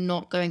in like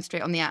not going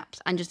straight on the apps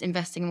and just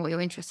investing in what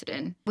you're interested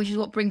in, which is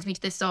what brings me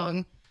to this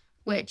song,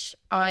 which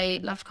I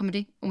loved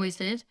comedy, always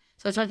did.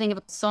 So I tried to think of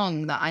a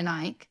song that I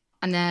like.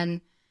 And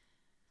then,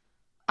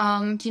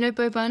 do you know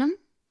Bo Burnham?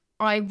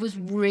 I was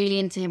really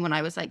into him when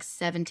I was like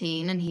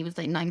 17 and he was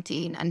like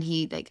 19 and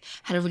he like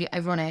had a really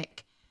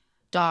ironic,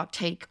 dark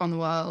take on the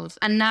world.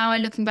 And now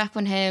looking back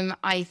on him,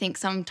 I think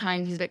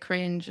sometimes he's a bit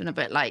cringe and a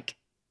bit like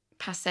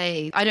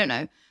passé. I don't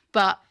know.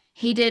 But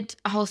he did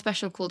a whole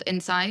special called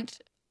Inside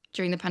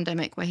during the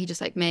pandemic where he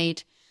just like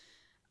made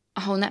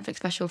a whole Netflix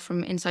special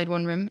from inside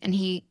one room. And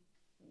he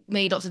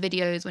made lots of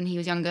videos when he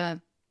was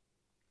younger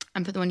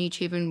and put them on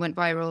YouTube and went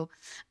viral.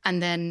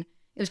 And then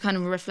it was kind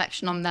of a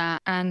reflection on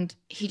that. And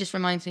he just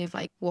reminds me of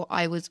like what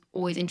I was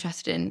always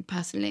interested in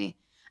personally.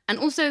 And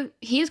also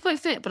he is quite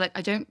fit, but like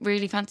I don't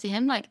really fancy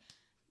him. Like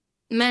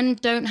men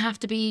don't have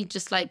to be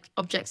just like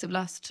objects of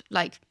lust.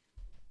 Like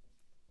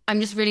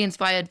I'm just really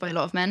inspired by a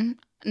lot of men,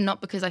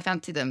 not because I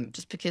fancy them,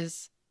 just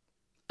because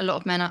a lot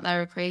of men out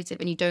there are creative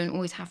and you don't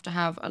always have to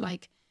have a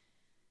like.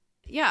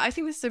 Yeah, I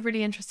think this is a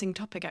really interesting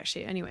topic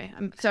actually. Anyway,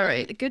 I'm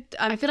Sorry. good.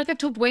 I feel like I've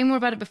talked way more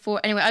about it before.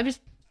 Anyway, I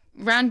just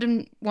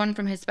random one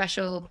from his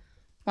special,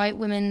 White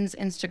Women's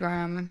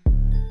Instagram.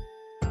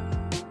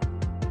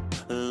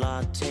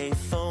 Latte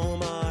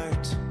foam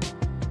art.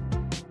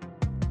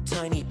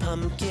 tiny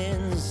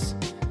pumpkins,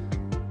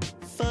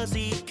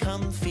 fuzzy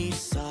comfy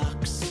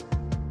socks,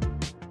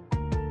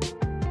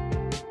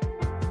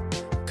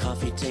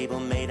 coffee table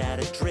made out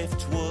of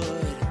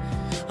driftwood,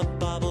 a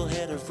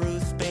bobblehead of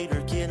Ruth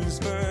Bader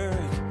Ginsburg,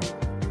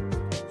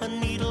 a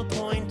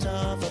needlepoint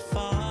of a fox,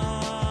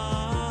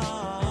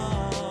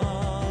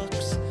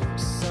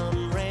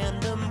 some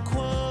random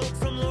quote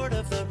from Lord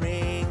of the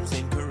Rings,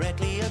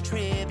 incorrectly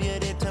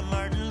attributed to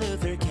Martin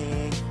Luther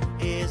King.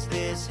 Is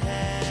this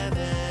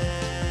heaven,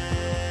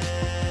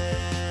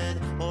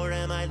 or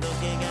am I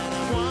looking at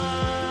a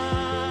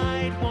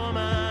white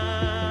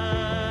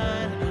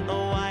woman?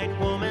 A white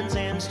woman's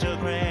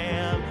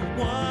Instagram.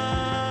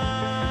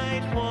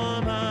 White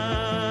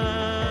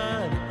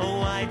woman. A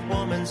white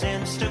woman's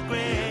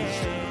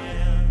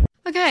Instagram.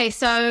 Okay,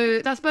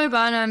 so that's Bo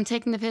Burnham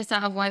taking the piss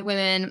out of white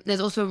women. There's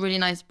also a really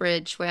nice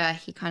bridge where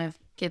he kind of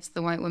gives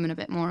the white women a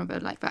bit more of a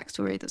like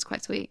backstory that's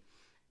quite sweet.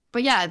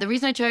 But yeah, the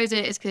reason I chose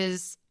it is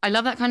because I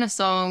love that kind of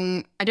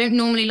song. I don't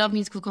normally love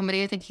musical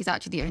comedy. I think he's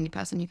actually the only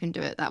person who can do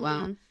it that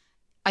well.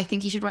 I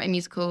think he should write a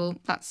musical.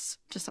 That's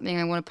just something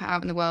I want to put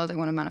out in the world. I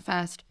want to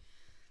manifest.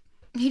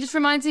 He just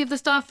reminds me of the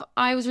stuff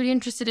I was really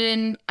interested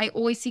in. I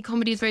always see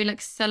comedy as very like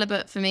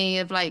celibate for me,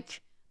 of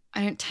like,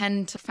 I don't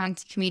tend to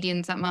fancy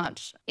comedians that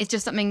much. It's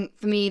just something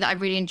for me that I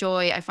really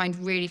enjoy. I find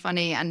really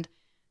funny. And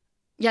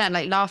yeah,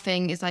 like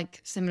laughing is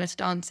like similar to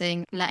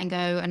dancing, letting go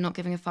and not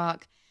giving a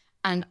fuck.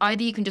 And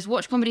either you can just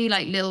watch comedy,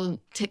 like little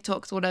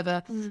TikToks or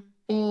whatever,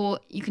 or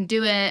you can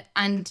do it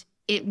and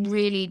it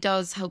really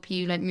does help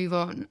you like move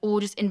on.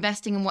 Or just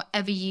investing in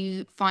whatever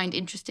you find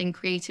interesting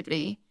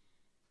creatively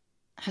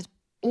has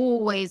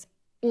always,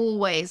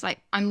 like,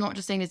 I'm not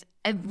just saying this,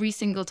 every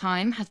single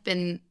time has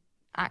been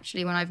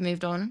actually when I've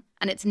moved on.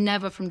 And it's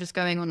never from just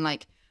going on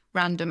like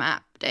random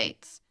app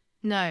dates.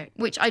 No.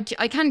 Which I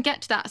can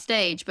get to that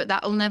stage, but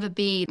that'll never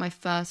be my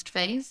first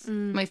phase.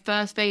 My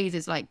first phase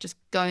is like just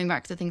going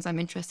back to the things I'm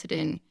interested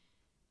in.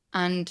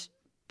 And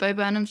Bo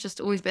Burnham's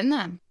just always been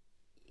there.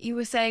 You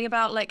were saying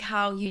about like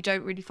how you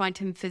don't really find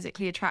him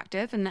physically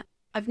attractive. And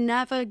I've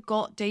never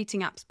got dating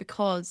apps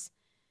because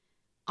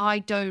I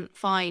don't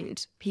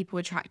find people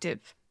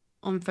attractive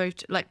on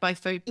photo, like by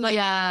photo.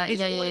 Like,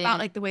 it's all about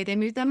like the way they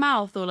move their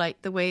mouth or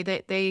like the way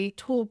that they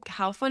talk,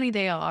 how funny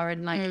they are.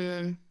 And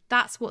like,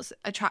 that's what's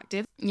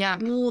attractive. Yeah.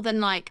 More than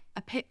like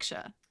a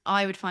picture.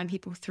 I would find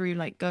people through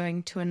like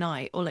going to a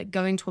night or like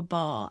going to a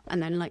bar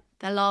and then like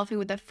they're laughing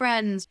with their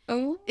friends.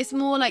 Oh. It's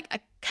more like a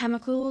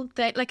chemical,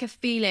 like a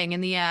feeling in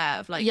the air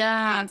of like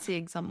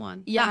fancying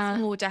someone. Yeah. That's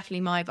more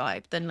definitely my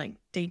vibe than like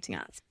dating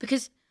apps.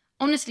 Because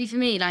honestly, for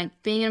me,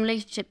 like being in a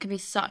relationship can be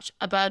such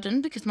a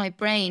burden because my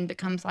brain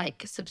becomes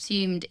like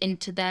subsumed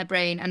into their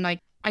brain and like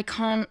I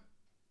can't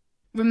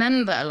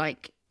remember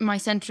like my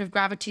center of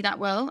gravity that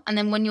well. And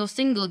then when you're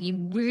single, you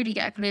really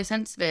get a clear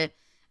sense of it.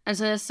 And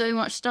so there's so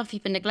much stuff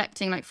you've been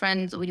neglecting, like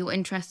friends or your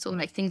interests or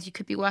like things you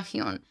could be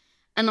working on.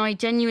 And I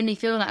genuinely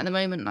feel that at the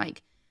moment,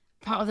 like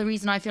part of the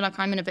reason I feel like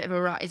I'm in a bit of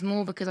a rut is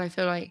more because I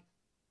feel like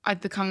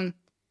I've become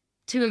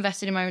too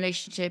invested in my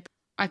relationship.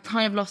 I've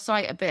kind of lost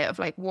sight a bit of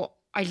like what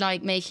I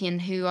like making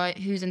and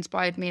who's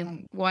inspired me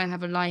and why I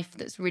have a life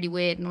that's really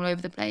weird and all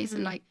over the place.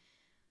 And like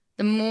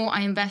the more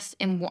I invest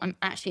in what I'm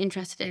actually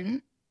interested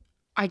in,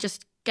 I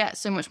just get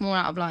so much more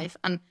out of life.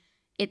 And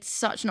it's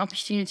such an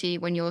opportunity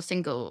when you're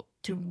single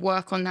to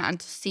work on that and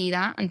to see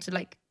that and to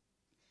like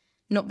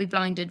not be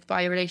blinded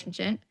by a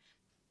relationship.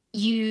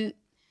 You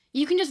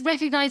can just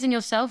recognize in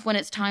yourself when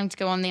it's time to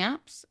go on the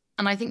apps.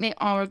 And I think they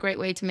are a great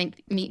way to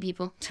meet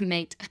people, to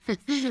mate.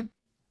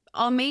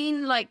 Our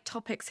main like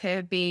topics here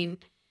have been,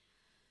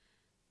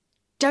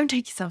 don't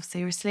take yourself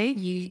seriously.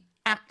 You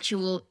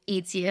actual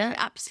idiot.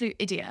 Absolute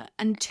idiot.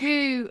 And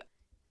 2,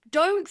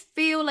 don't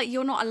feel like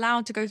you're not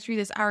allowed to go through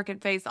this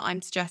arrogant phase that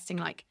I'm suggesting.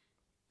 Like,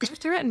 go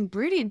through it and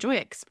really enjoy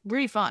it. It's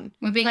really fun.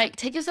 We're being like,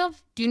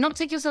 do not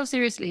take yourself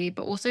seriously,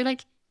 but also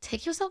like,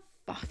 take yourself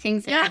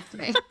fucking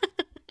seriously.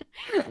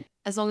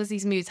 As long as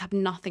these moods have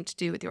nothing to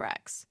do with your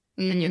ex,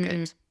 then you're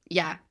good.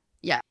 Yeah.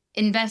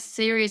 Invest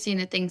seriously in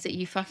the things that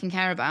you fucking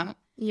care about.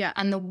 Yeah.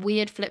 And the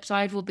weird flip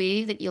side will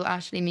be that you'll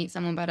actually meet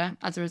someone better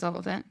as a result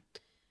of it.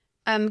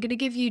 I'm going to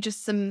give you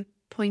just some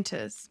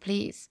pointers.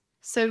 Please.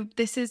 So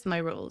this is my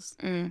rules.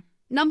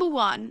 Number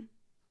 1,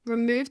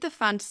 remove the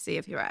fantasy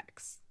of your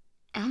ex.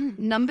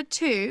 Number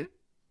 2,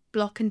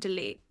 block and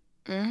delete.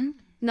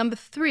 Number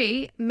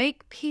 3,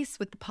 make peace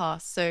with the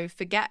past. So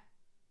forget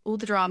all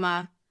the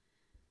drama.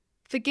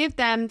 Forgive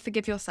them,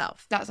 forgive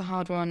yourself. That's a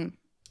hard one.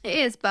 It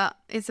is, but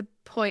it's a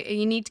point.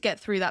 You need to get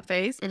through that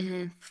phase.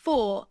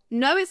 4,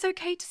 know it's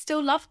okay to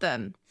still love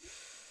them.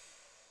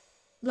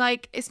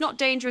 Like, it's not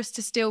dangerous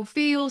to still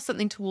feel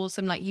something towards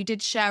them. Like, you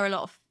did share a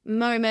lot of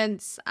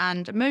moments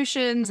and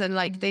emotions and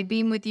like they've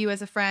been with you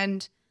as a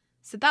friend.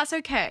 So that's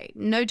okay.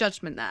 No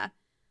judgment there.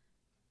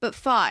 But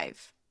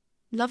 5,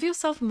 love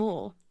yourself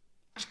more.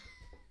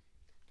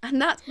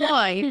 And that's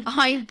why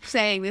I'm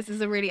saying this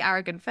is a really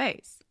arrogant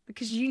phase,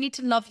 because you need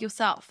to love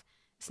yourself.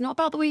 It's not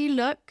about the way you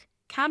look.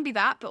 Can be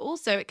that, but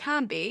also it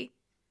can be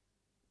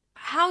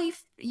how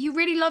you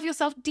really love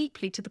yourself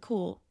deeply to the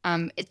core.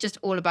 It's just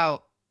all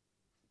about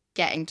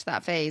getting to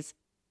that phase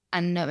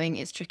and knowing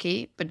it's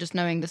tricky, but just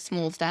knowing the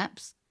small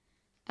steps.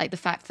 Like the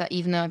fact that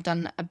even though I've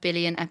done 1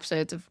 billion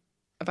episodes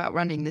about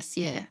running this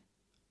year,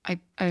 I've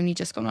only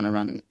just gone on a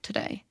run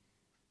today.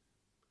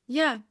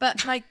 Yeah,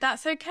 but like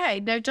that's okay.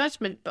 No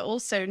judgment, but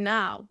also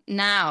now.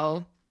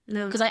 Now,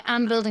 because I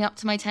am building up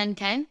to my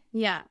 10K.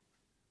 Yeah.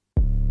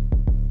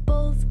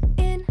 Balls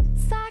in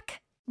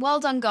sack. Well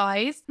done,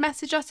 guys.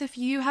 Message us if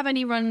you have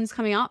any runs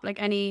coming up,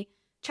 like any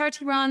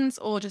charity runs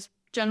or just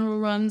general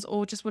runs,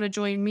 or just want to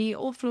join me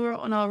or Flora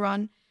on our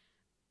run.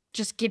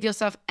 Just give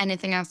yourself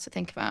anything else to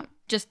think about.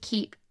 Just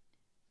keep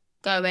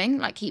going,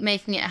 like keep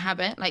making it a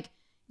habit. Like,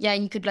 yeah,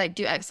 you could like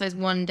do exercise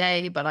one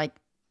day, but like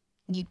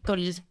you've got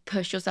to just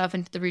push yourself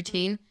into the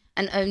routine,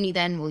 and only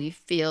then will you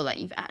feel like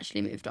you've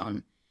actually moved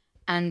on.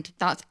 And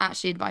that's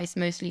actually advice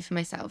mostly for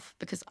myself,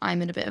 because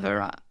I'm in a bit of a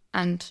rut,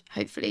 and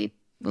hopefully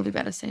we'll be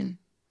better soon.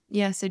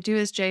 Yeah, so do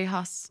as Jay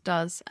Huss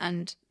does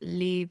and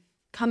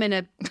come in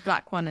a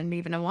black one and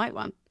leave in a white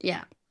one.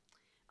 Yeah.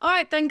 All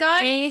right then,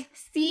 guys. Okay,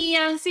 see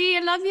ya. See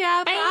you. Love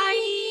ya.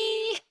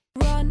 Bye.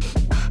 Run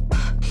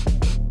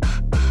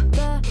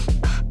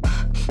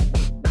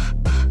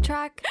the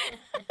track.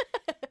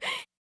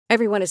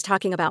 Everyone is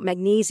talking about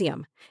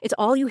magnesium. It's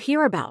all you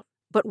hear about.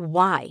 But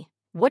why?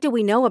 What do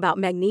we know about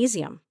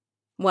magnesium?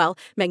 Well,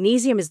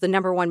 magnesium is the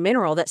 #1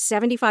 mineral that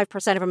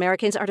 75% of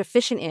Americans are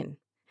deficient in.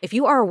 If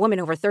you are a woman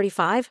over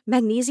 35,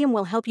 magnesium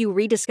will help you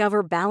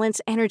rediscover balance,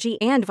 energy,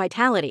 and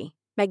vitality.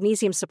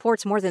 Magnesium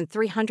supports more than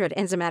 300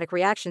 enzymatic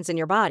reactions in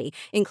your body,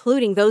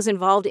 including those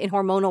involved in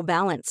hormonal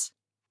balance.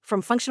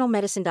 From functional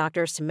medicine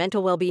doctors to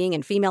mental well-being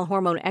and female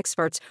hormone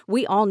experts,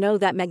 we all know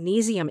that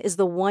magnesium is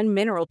the one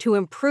mineral to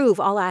improve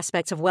all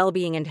aspects of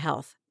well-being and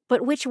health.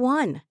 But which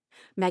one?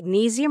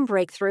 Magnesium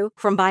Breakthrough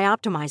from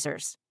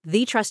Bioptimizers,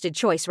 the trusted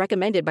choice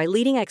recommended by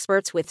leading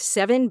experts with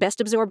 7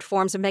 best-absorbed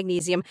forms of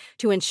magnesium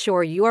to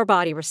ensure your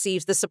body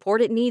receives the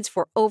support it needs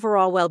for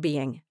overall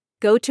well-being.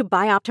 Go to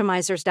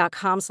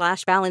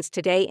bioptimizers.com/balance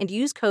today and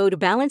use code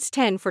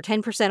BALANCE10 for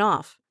 10%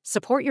 off.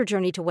 Support your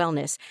journey to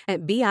wellness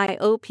at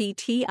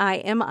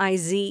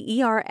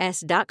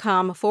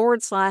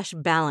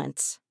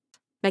bioptimizers.com/balance.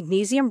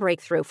 Magnesium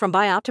Breakthrough from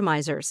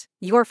Bioptimizers,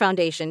 your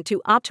foundation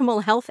to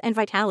optimal health and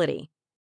vitality.